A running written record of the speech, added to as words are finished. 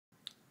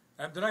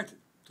I'm delighted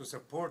to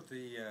support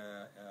the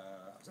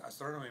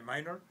astronomy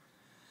minor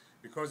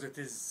because it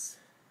is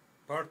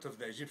part of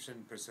the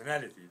Egyptian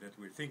personality that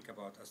we think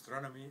about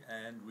astronomy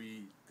and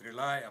we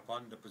rely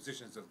upon the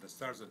positions of the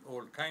stars and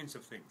all kinds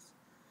of things.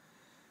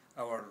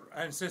 Our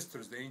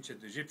ancestors, the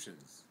ancient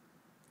Egyptians,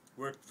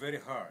 worked very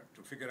hard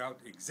to figure out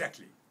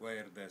exactly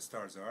where the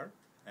stars are,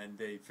 and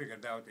they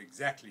figured out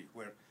exactly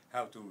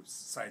how to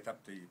sight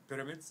up the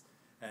pyramids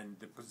and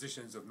the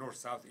positions of north,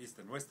 south, east,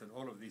 and west, and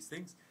all of these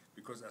things,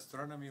 because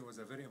astronomy was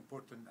a very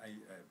important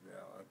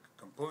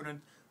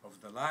component of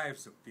the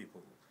lives of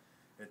people.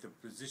 At the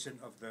position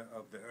of the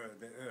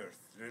Earth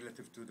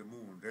relative to the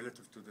moon,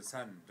 relative to the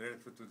sun,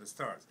 relative to the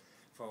stars.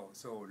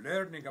 So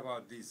learning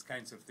about these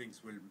kinds of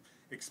things will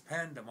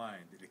expand the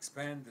mind, it'll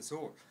expand the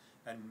soul,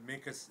 and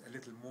make us a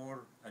little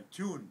more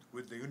attuned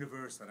with the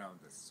universe around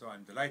us. So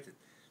I'm delighted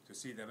to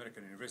see the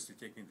American University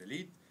taking the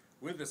lead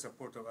with the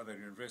support of other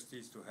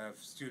universities to have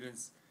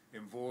students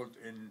involved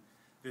in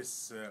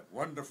this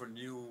wonderful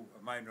new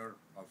minor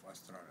of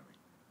astronomy.